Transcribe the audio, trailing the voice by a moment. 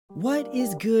What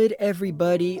is good,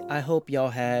 everybody? I hope y'all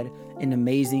had an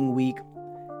amazing week.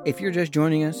 If you're just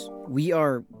joining us, we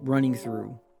are running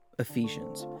through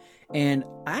Ephesians. And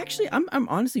I'm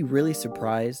honestly really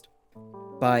surprised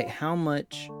by how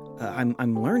much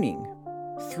I'm learning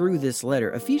through this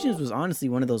letter. Ephesians was honestly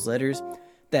one of those letters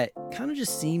that kind of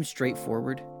just seemed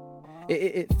straightforward.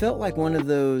 It felt like one of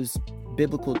those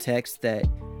biblical texts that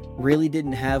really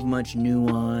didn't have much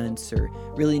nuance or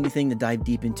really anything to dive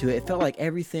deep into it. It felt like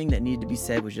everything that needed to be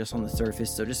said was just on the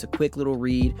surface. So just a quick little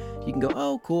read. You can go,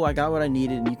 oh, cool, I got what I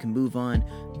needed, and you can move on.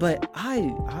 But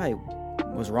I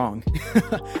was wrong.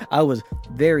 I was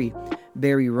very,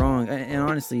 very wrong. And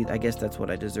honestly, I guess that's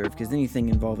what I deserve, because anything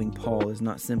involving Paul is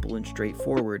not simple and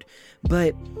straightforward.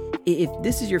 But if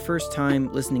this is your first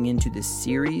time listening into this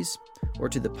series or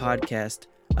to the podcast,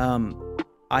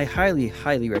 I highly,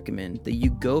 highly recommend that you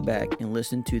go back and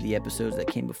listen to the episodes that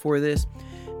came before this,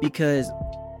 because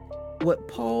what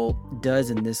Paul does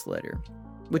in this letter,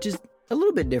 which is a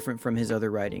little bit different from his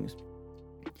other writings,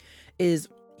 is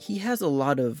he has a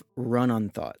lot of run-on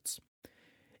thoughts.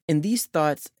 And these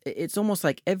thoughts, it's almost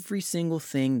like every single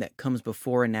thing that comes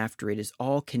before and after it is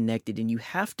all connected, and you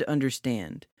have to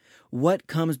understand what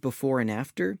comes before and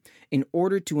after in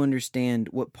order to understand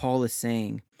what Paul is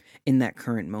saying in that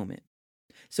current moment.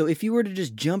 So if you were to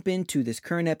just jump into this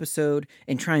current episode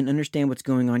and try and understand what's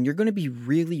going on, you're going to be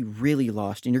really, really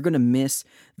lost, and you're going to miss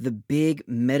the big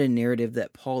meta narrative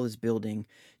that Paul is building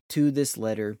to this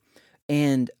letter.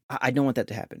 And I don't want that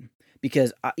to happen,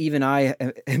 because even I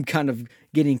am kind of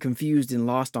getting confused and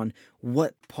lost on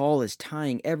what Paul is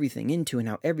tying everything into, and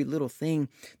how every little thing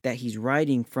that he's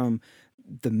writing from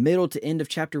the middle to end of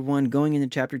chapter 1 going into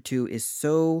chapter 2 is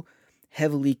so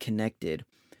heavily connected.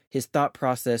 His thought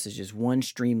process is just one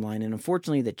streamline, and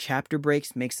unfortunately the chapter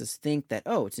breaks makes us think that,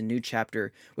 oh, it's a new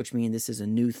chapter, which means this is a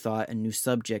new thought, a new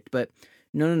subject. But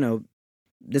no.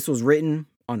 This was written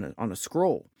on a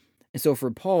scroll. And so for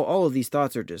Paul, all of these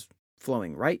thoughts are just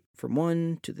flowing right from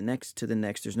one to the next to the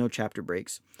next. There's no chapter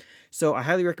breaks. So I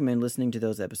highly recommend listening to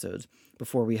those episodes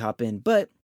before we hop in. But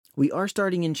we are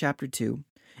starting in chapter 2,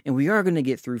 and we are going to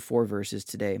get through 4 verses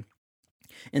today.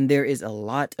 And there is a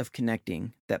lot of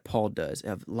connecting that Paul does,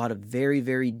 a lot of very,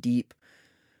 very deep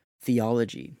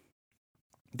theology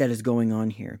that is going on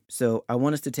here. So I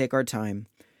want us to take our time,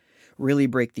 really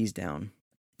break these down.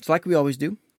 It's like we always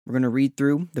do. We're going to read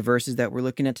through the verses that we're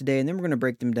looking at today, and then we're going to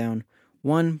break them down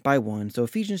one by one. So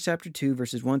Ephesians chapter 2,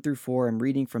 verses 1 through 4, I'm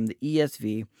reading from the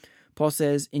ESV. Paul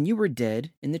says, "And you were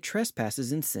dead in the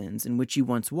trespasses and sins in which you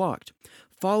once walked,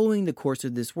 following the course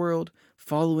of this world,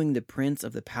 following the prince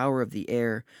of the power of the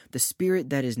air, the spirit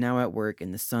that is now at work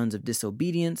in the sons of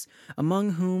disobedience,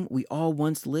 among whom we all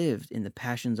once lived in the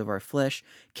passions of our flesh,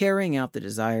 carrying out the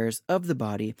desires of the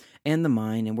body and the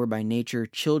mind, and were by nature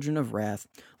children of wrath,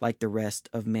 like the rest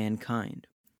of mankind."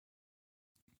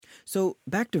 So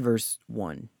back to verse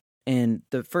 1 and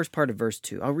the first part of verse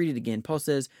 2. I'll read it again. Paul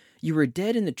says, "You were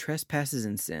dead in the trespasses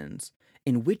and sins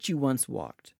in which you once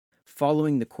walked,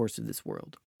 following the course of this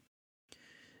world."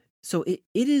 So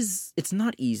it's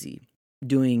not easy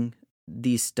doing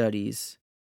these studies,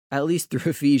 at least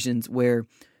through Ephesians, where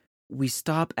we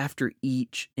stop after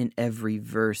each and every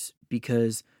verse,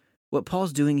 because what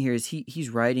Paul's doing here is he's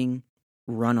writing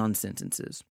run-on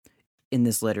sentences in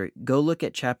this letter. Go look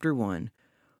at chapter 1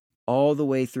 all the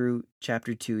way through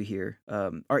chapter 2 here.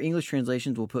 Our English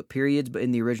translations will put periods, but in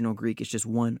the original Greek, it's just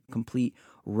one complete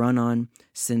run-on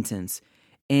sentence.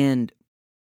 And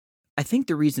I think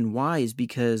the reason why is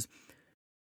because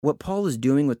what Paul is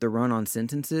doing with the run-on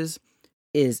sentences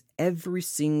is every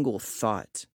single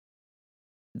thought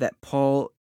that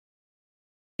Paul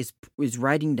is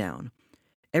writing down,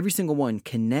 every single one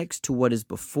connects to what is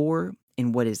before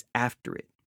and what is after it.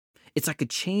 It's like a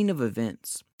chain of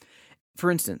events. For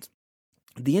instance,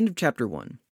 at the end of chapter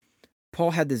 1,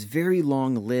 Paul had this very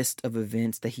long list of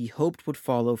events that he hoped would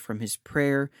follow from his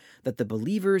prayer that the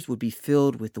believers would be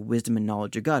filled with the wisdom and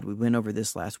knowledge of God. We went over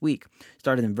this last week,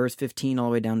 started in verse 15 all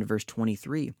the way down to verse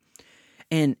 23.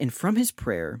 And from his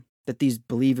prayer that these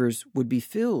believers would be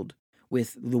filled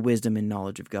with the wisdom and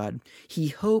knowledge of God, he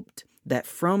hoped that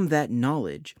from that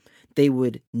knowledge they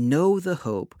would know the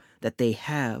hope that they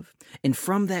have, and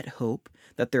from that hope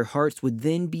that their hearts would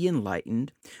then be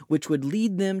enlightened, which would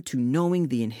lead them to knowing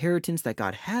the inheritance that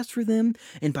God has for them,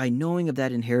 and by knowing of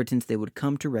that inheritance they would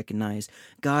come to recognize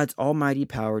God's almighty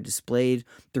power displayed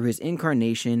through his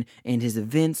incarnation and his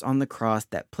events on the cross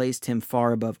that placed him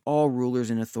far above all rulers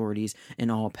and authorities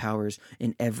and all powers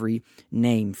in every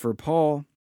name." For Paul,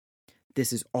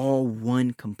 this is all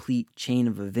one complete chain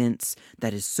of events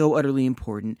that is so utterly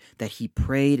important that he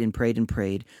prayed and prayed and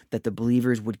prayed that the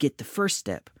believers would get the first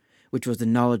step, which was the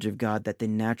knowledge of God that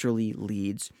then naturally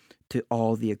leads to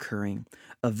all the occurring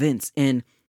events. And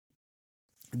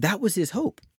that was his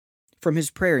hope from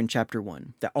his prayer in chapter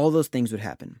 1, that all those things would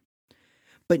happen.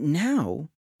 But now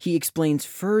he explains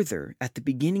further at the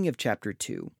beginning of chapter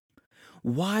 2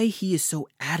 why he is so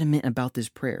adamant about this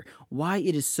prayer, why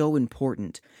it is so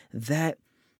important that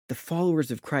the followers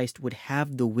of Christ would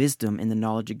have the wisdom and the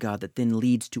knowledge of God that then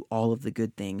leads to all of the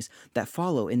good things that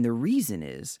follow. And the reason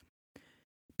is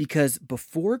because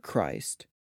before Christ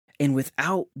and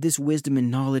without this wisdom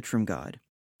and knowledge from God,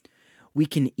 we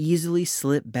can easily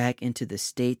slip back into the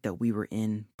state that we were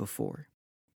in before.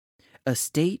 A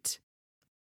state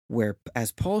where,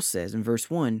 as Paul says in verse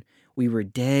 1, we were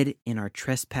dead in our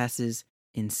trespasses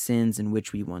and sins in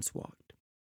which we once walked.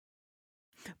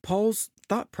 Paul's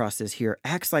thought process here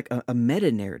acts like a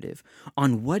meta-narrative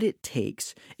on what it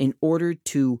takes in order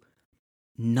to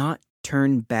not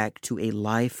turn back to a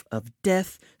life of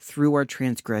death through our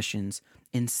transgressions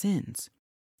and sins.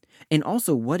 And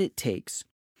also what it takes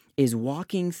is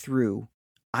walking through,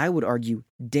 I would argue,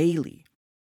 daily,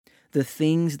 the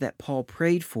things that Paul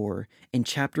prayed for in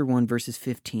chapter 1, verses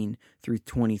 15 through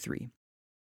 23.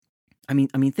 I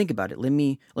mean, think about it. Let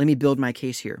me build my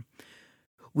case here.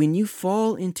 When you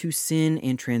fall into sin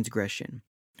and transgression,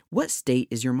 what state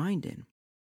is your mind in?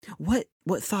 What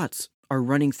thoughts are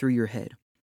running through your head?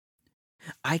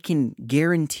 I can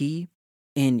guarantee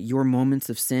in your moments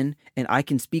of sin, and I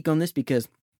can speak on this because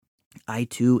I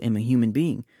too am a human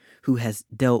being who has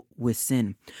dealt with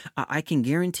sin. I can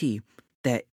guarantee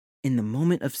that in the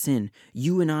moment of sin,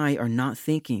 you and I are not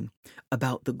thinking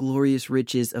about the glorious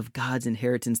riches of God's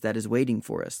inheritance that is waiting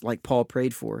for us, like Paul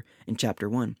prayed for in chapter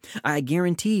 1. I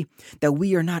guarantee that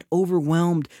we are not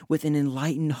overwhelmed with an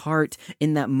enlightened heart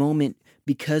in that moment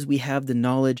because we have the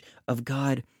knowledge of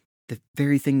God, the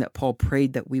very thing that Paul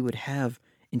prayed that we would have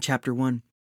in chapter 1.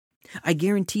 I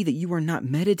guarantee that you are not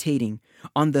meditating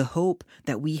on the hope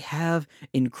that we have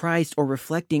in Christ or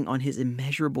reflecting on his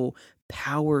immeasurable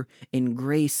power and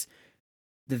grace,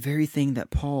 the very thing that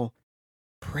Paul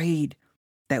prayed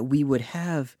that we would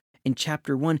have in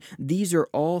chapter 1. These are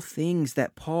all things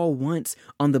that Paul wants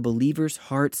on the believers'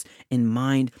 hearts and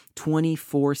mind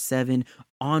 24/7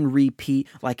 on repeat,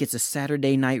 like it's a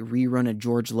Saturday night rerun of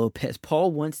George Lopez.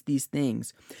 Paul wants these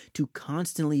things to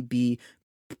constantly be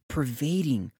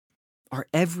pervading our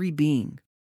every being,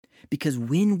 because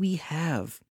when we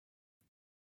have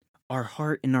our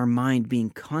heart and our mind being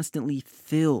constantly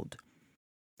filled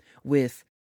with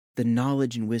the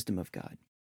knowledge and wisdom of God,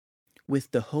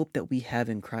 with the hope that we have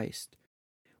in Christ,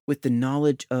 with the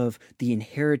knowledge of the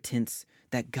inheritance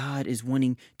that God is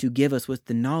wanting to give us, with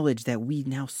the knowledge that we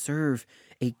now serve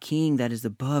a king that is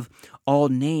above all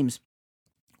names,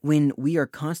 when we are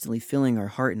constantly filling our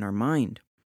heart and our mind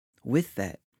with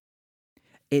that,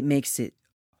 it makes it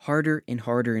harder and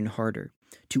harder and harder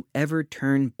to ever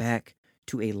turn back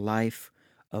to a life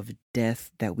of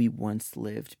death that we once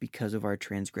lived because of our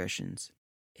transgressions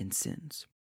and sins.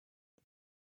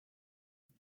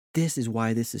 This is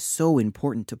why this is so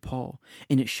important to Paul,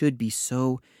 and it should be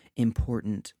so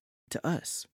important to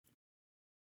us.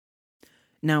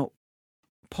 Now,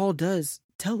 Paul does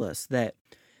tell us that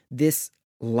this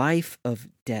life of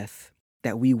death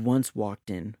that we once walked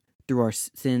in through our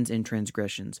sins and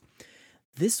transgressions,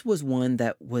 this was one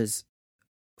that was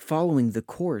following the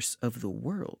course of the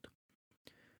world.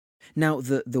 Now,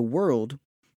 the world,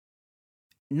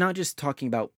 not just talking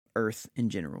about earth in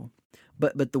general,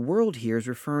 but the world here is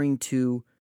referring to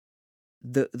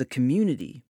the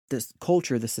community, this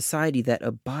culture, the society that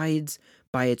abides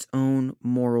by its own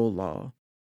moral law,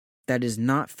 that is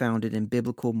not founded in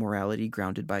biblical morality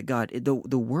grounded by God. The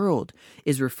world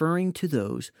is referring to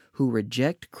those who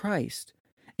reject Christ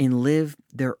and live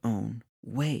their own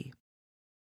way.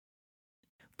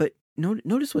 But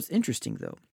notice what's interesting,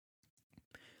 though,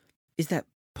 is that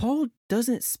Paul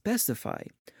doesn't specify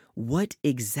what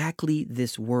exactly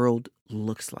this world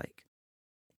looks like.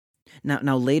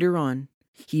 Now later on,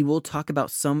 he will talk about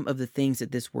some of the things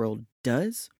that this world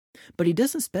does, but he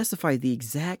doesn't specify the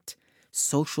exact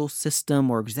social system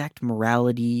or exact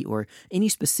morality or any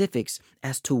specifics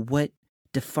as to what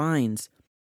defines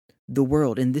the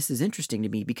world. And this is interesting to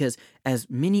me because, as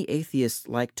many atheists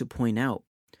like to point out,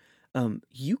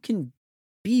 you can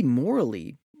be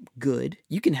morally good,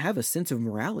 you can have a sense of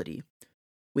morality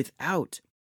without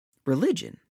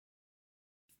religion.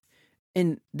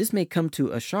 And this may come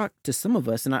to a shock to some of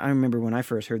us. And I remember when I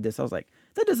first heard this, I was like,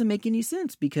 that doesn't make any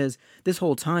sense, because this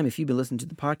whole time, if you've been listening to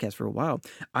the podcast for a while,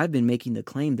 I've been making the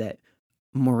claim that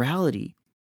morality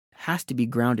has to be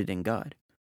grounded in God.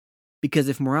 Because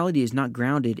if morality is not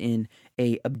grounded in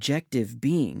a objective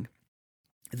being,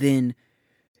 then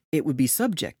it would be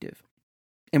subjective.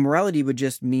 And morality would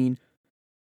just mean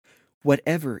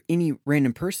whatever any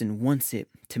random person wants it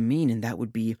to mean, and that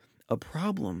would be a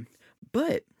problem.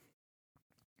 But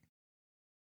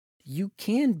you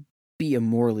can be a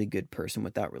morally good person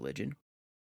without religion.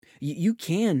 You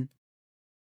can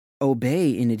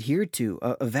obey and adhere to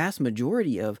a vast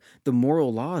majority of the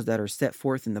moral laws that are set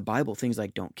forth in the Bible. Things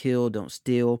like don't kill, don't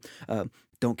steal,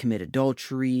 don't commit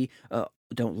adultery,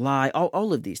 don't lie,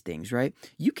 all of these things, right?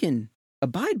 You can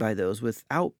abide by those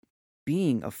without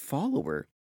being a follower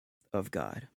of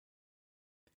God.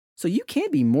 So you can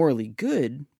be morally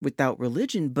good without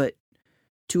religion, but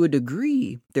to a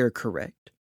degree, they're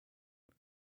correct.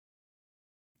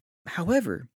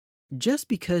 However, just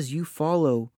because you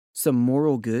follow some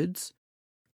moral goods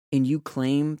and you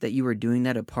claim that you are doing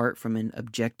that apart from an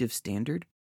objective standard,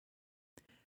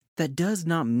 that does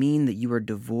not mean that you are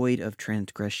devoid of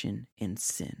transgression and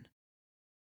sin.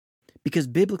 Because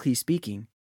biblically speaking,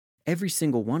 every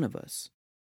single one of us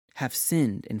have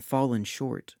sinned and fallen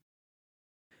short.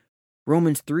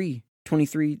 Romans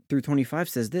 3:23-25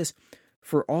 says this,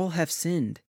 "For all have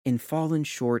sinned and fallen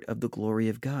short of the glory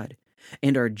of God,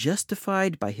 and are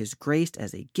justified by his grace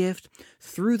as a gift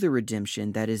through the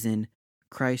redemption that is in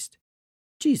Christ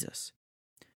Jesus,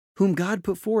 whom God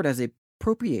put forward as a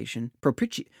propitiation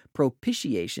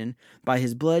by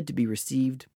his blood to be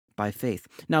received by faith."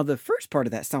 Now, the first part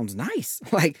of that sounds nice.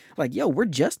 Like, yo, we're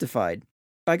justified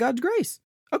by God's grace.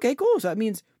 Okay, cool. So that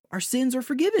means our sins are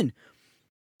forgiven.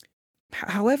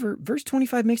 However, verse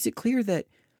 25 makes it clear that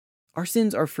our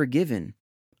sins are forgiven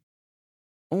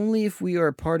only if we are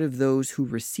a part of those who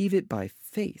receive it by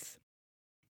faith.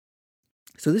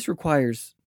 So this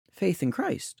requires faith in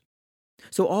Christ.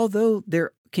 So although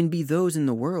there can be those in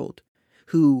the world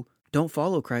who don't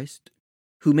follow Christ,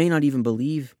 who may not even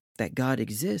believe that God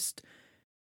exists,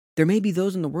 there may be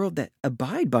those in the world that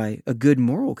abide by a good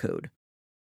moral code.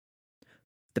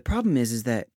 The problem is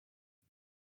that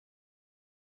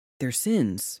their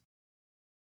sins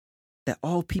that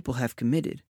all people have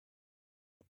committed,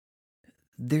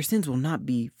 their sins will not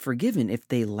be forgiven if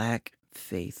they lack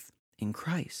faith in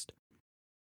Christ.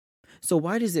 So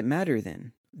why does it matter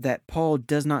then that Paul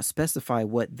does not specify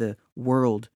what the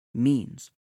world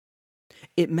means?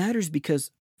 It matters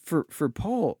because for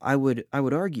Paul, I would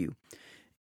argue,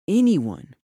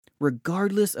 anyone,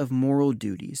 regardless of moral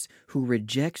duties, who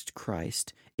rejects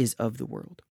Christ is of the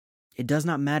world. It does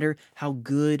not matter how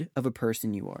good of a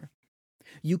person you are.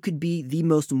 You could be the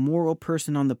most moral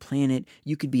person on the planet.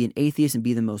 You could be an atheist and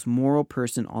be the most moral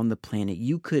person on the planet.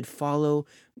 You could follow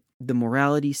the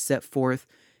morality set forth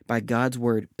by God's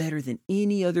word better than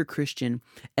any other Christian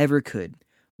ever could.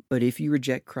 But if you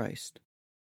reject Christ,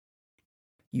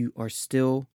 you are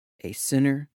still a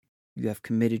sinner. You have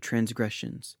committed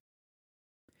transgressions.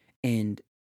 And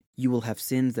you will have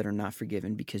sins that are not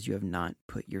forgiven because you have not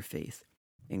put your faith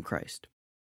in Christ.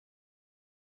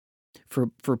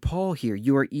 For Paul here,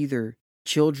 you are either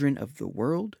children of the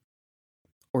world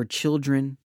or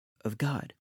children of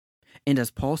God. And as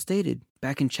Paul stated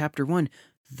back in chapter 1,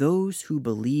 those who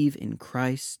believe in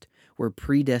Christ were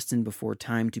predestined before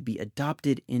time to be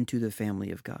adopted into the family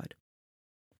of God.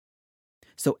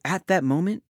 So at that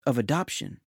moment of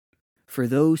adoption, for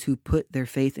those who put their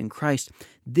faith in Christ,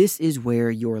 this is where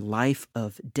your life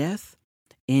of death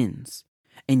ends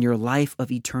and your life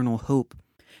of eternal hope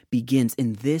begins.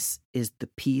 And this is the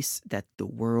piece that the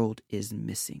world is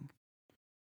missing.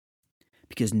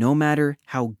 Because no matter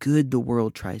how good the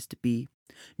world tries to be,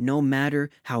 no matter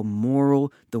how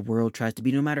moral the world tries to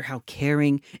be, no matter how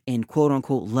caring and quote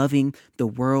unquote loving the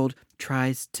world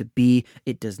tries to be,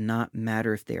 it does not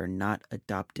matter if they are not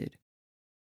adopted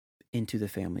into the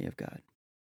family of God.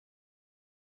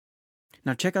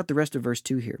 Now check out the rest of verse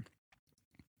 2 here.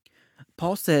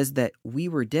 Paul says that we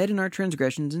were dead in our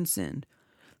transgressions and sin,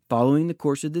 following the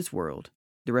course of this world.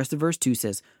 The rest of verse 2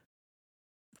 says,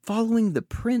 following the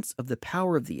prince of the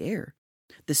power of the air,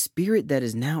 the spirit that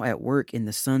is now at work in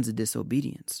the sons of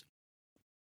disobedience.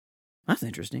 That's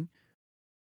interesting.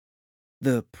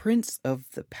 The prince of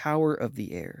the power of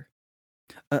the air.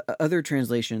 Other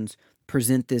translations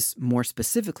present this more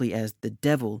specifically as the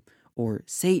devil or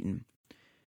Satan.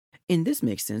 And this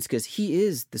makes sense because he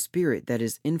is the spirit that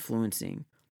is influencing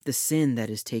the sin that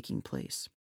is taking place.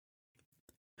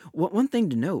 One thing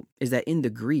to note is that in the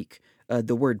Greek,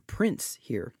 the word prince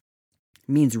here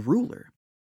means ruler.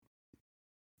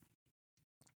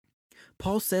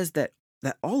 Paul says that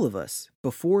all of us,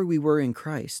 before we were in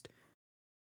Christ,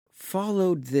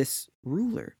 followed this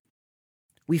ruler.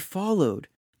 We followed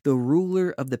the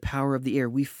ruler of the power of the air.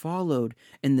 We followed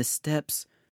in the steps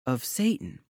of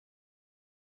Satan.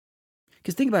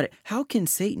 Because think about it. How can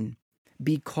Satan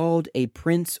be called a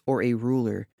prince or a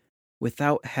ruler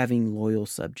without having loyal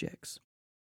subjects?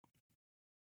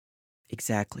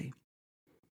 Exactly.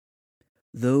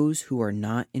 Those who are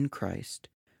not in Christ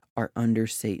are under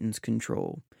Satan's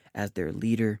control as their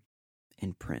leader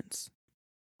and prince.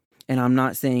 And I'm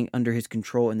not saying under his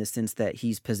control in the sense that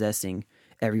he's possessing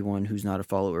everyone who's not a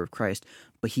follower of Christ,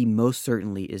 but he most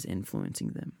certainly is influencing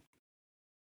them.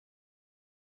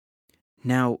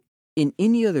 Now, in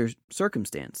any other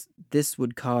circumstance, this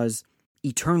would cause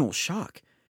eternal shock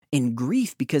and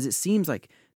grief because it seems like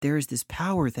there is this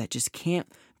power that just can't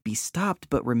be stopped.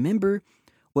 But remember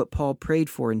what Paul prayed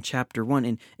for in chapter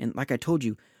 1. And like I told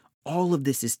you, all of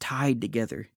this is tied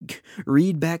together.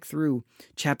 Read back through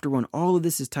chapter 1. All of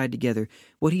this is tied together.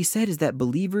 What he said is that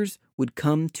believers would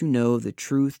come to know the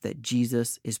truth that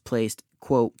Jesus is placed,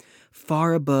 quote,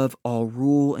 far above all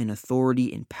rule and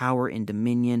authority and power and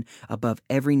dominion, above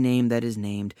every name that is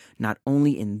named, not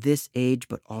only in this age,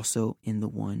 but also in the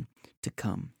one to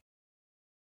come.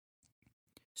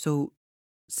 So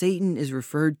Satan is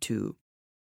referred to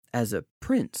as a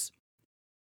prince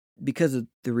because of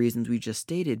the reasons we just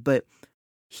stated, but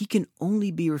he can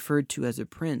only be referred to as a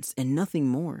prince and nothing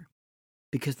more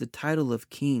because the title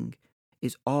of king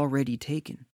is already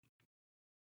taken.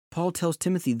 Paul tells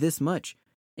Timothy this much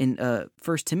in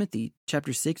 1 Timothy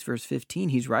chapter 6, verse 15.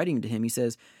 He's writing to him. He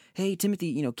says, hey,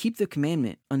 Timothy, keep the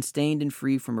commandment unstained and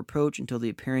free from reproach until the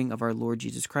appearing of our Lord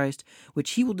Jesus Christ,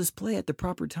 which he will display at the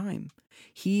proper time.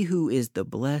 He who is the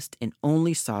blessed and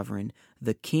only sovereign,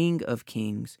 the King of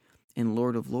kings and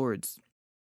Lord of lords.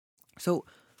 So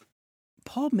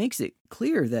Paul makes it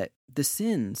clear that the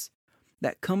sins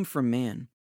that come from man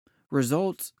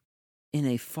results in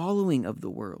a following of the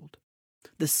world,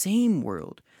 the same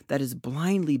world that is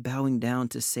blindly bowing down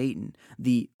to Satan,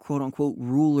 the quote-unquote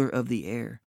ruler of the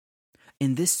air.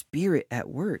 And this spirit at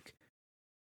work,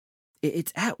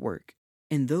 it's at work.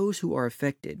 And those who are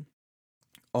affected,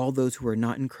 all those who are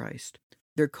not in Christ,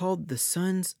 they're called the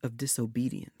sons of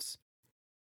disobedience.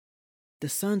 The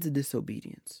sons of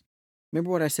disobedience. Remember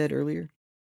what I said earlier?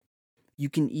 You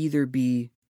can either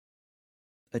be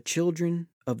a children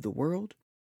of the world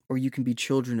or you can be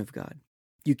children of God.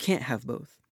 You can't have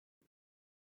both.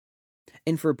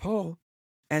 And for Paul,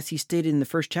 as he stated in the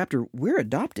first chapter, we're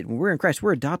adopted. When we're in Christ,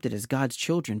 we're adopted as God's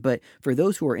children. But for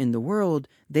those who are in the world,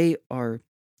 they are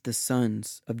the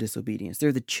sons of disobedience.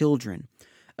 They're the children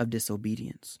of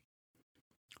disobedience.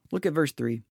 Look at verse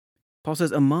 3. Paul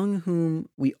says, among whom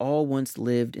we all once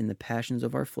lived in the passions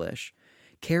of our flesh,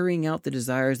 carrying out the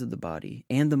desires of the body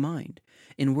and the mind,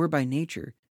 and were by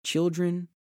nature children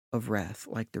of wrath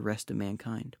like the rest of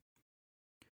mankind.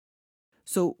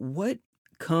 So what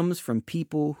comes from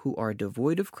people who are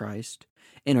devoid of Christ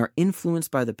and are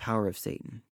influenced by the power of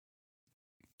Satan?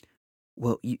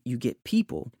 Well, you get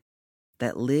people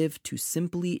that live to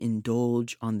simply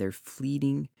indulge on their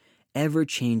fleeting,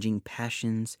 ever-changing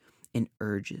passions and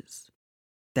urges.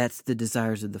 That's the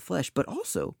desires of the flesh, but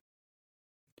also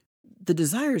the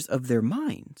desires of their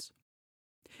minds.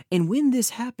 And when this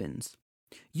happens,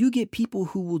 you get people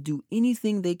who will do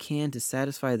anything they can to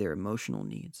satisfy their emotional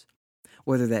needs,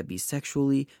 whether that be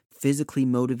sexually, physically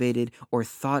motivated, or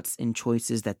thoughts and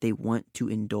choices that they want to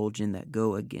indulge in that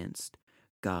go against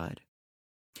God.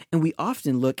 And we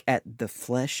often look at the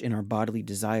flesh and our bodily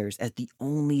desires as the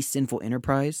only sinful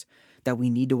enterprise that we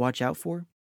need to watch out for.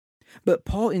 But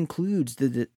Paul includes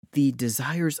the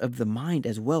desires of the mind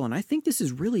as well. And I think this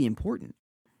is really important.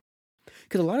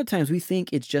 Because a lot of times we think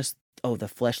it's just, the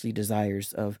fleshly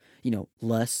desires of,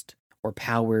 lust or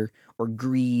power or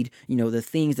greed, the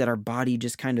things that our body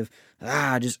just kind of,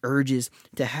 just urges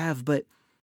to have. But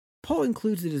Paul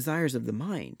includes the desires of the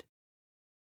mind.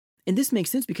 And this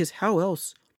makes sense because how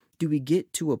else do we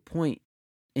get to a point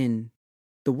in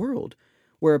the world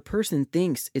where a person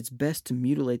thinks it's best to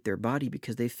mutilate their body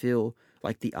because they feel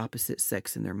like the opposite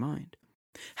sex in their mind?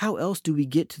 How else do we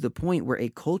get to the point where a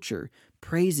culture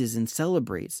praises and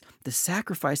celebrates the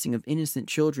sacrificing of innocent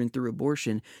children through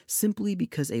abortion simply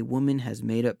because a woman has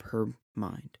made up her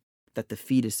mind that the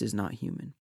fetus is not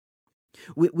human?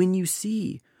 When you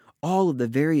see all of the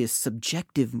various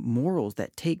subjective morals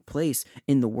that take place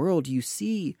in the world, you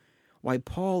see why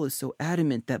Paul is so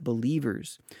adamant that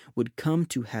believers would come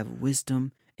to have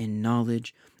wisdom and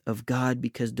knowledge of God,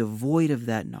 because devoid of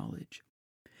that knowledge,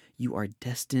 you are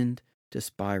destined to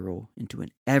spiral into an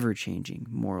ever-changing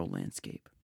moral landscape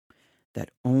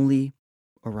that only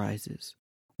arises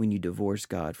when you divorce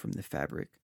God from the fabric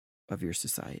of your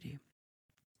society.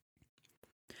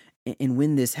 And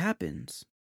when this happens,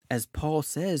 as Paul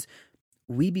says,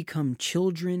 we become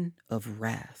children of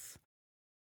wrath.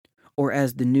 Or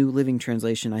as the New Living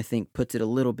Translation, I think, puts it a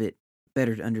little bit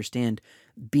better to understand,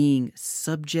 being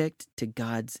subject to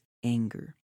God's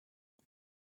anger.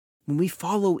 When we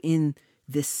follow in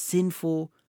this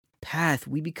sinful path,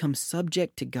 we become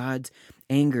subject to God's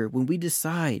anger. When we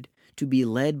decide to be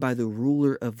led by the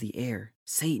ruler of the air,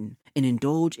 Satan, and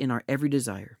indulge in our every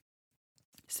desire,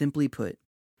 simply put,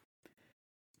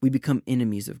 we become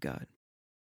enemies of God.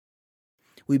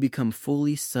 We become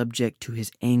fully subject to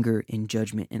his anger and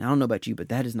judgment. And I don't know about you, but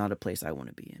that is not a place I want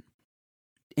to be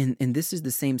in. And this is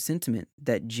the same sentiment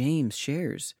that James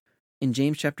shares in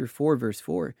James chapter 4, verse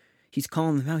 4. He's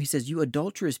calling them out. He says, "You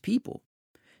adulterous people,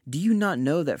 do you not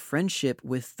know that friendship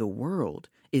with the world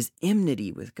is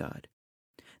enmity with God?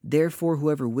 Therefore,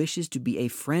 whoever wishes to be a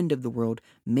friend of the world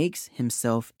makes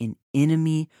himself an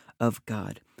enemy of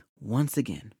God." Once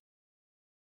again,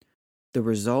 the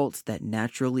results that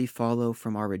naturally follow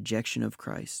from our rejection of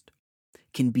Christ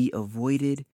can be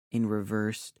avoided and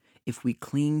reversed if we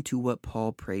cling to what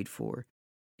Paul prayed for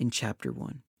in chapter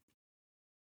 1.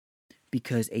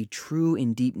 Because a true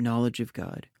and deep knowledge of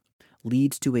God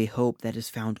leads to a hope that is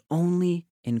found only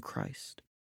in Christ.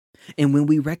 And when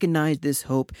we recognize this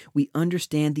hope, we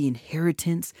understand the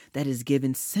inheritance that is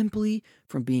given simply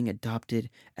from being adopted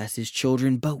as his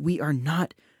children. But we are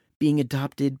not being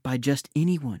adopted by just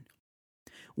anyone.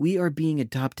 We are being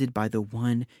adopted by the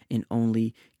one and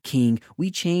only King.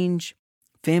 We change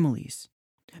families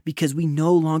because we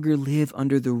no longer live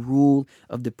under the rule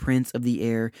of the prince of the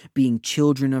air, being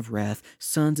children of wrath,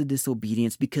 sons of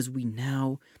disobedience, because we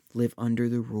now live under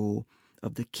the rule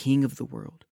of the King of the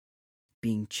world,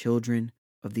 being children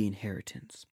of the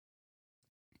inheritance.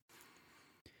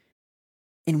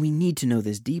 And we need to know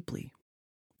this deeply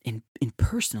and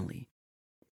personally,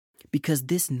 because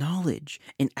this knowledge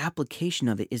and application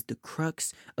of it is the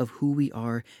crux of who we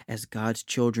are as God's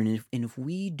children. And if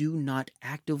we do not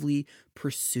actively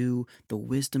pursue the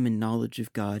wisdom and knowledge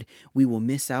of God, we will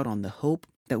miss out on the hope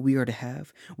that we are to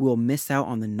have. We'll miss out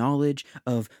on the knowledge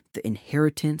of the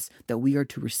inheritance that we are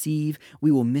to receive.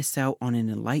 We will miss out on an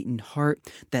enlightened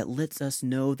heart that lets us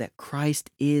know that Christ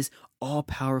is all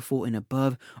powerful and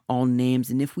above all names.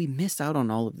 And if we miss out on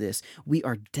all of this, we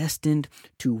are destined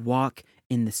to walk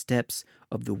in the steps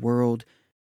of the world,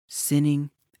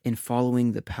 sinning and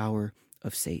following the power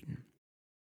of Satan.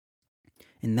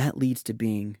 And that leads to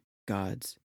being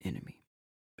God's enemy.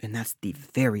 And that's the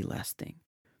very last thing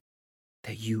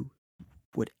that you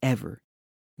would ever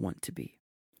want to be.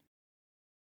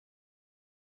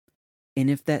 And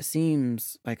if that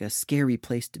seems like a scary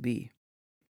place to be,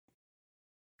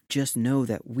 just know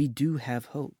that we do have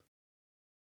hope.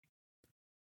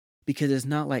 Because it's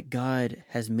not like God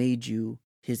has made you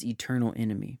his eternal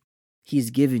enemy. He's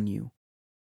given you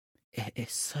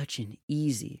such an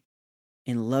easy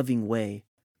and loving way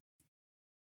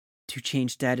to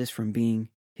change status from being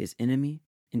his enemy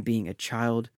and being a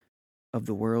child of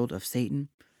the world, of Satan,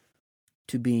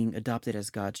 to being adopted as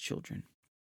God's children.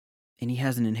 And he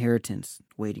has an inheritance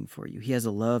waiting for you. He has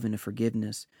a love and a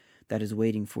forgiveness that is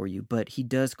waiting for you. But he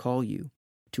does call you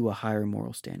to a higher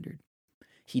moral standard.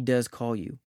 He does call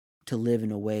you to live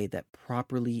in a way that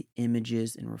properly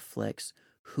images and reflects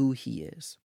who he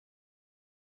is.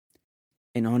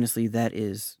 And honestly, that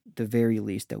is the very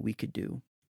least that we could do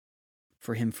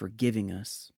for him forgiving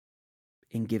us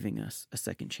and giving us a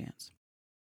second chance.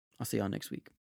 I'll see y'all next week.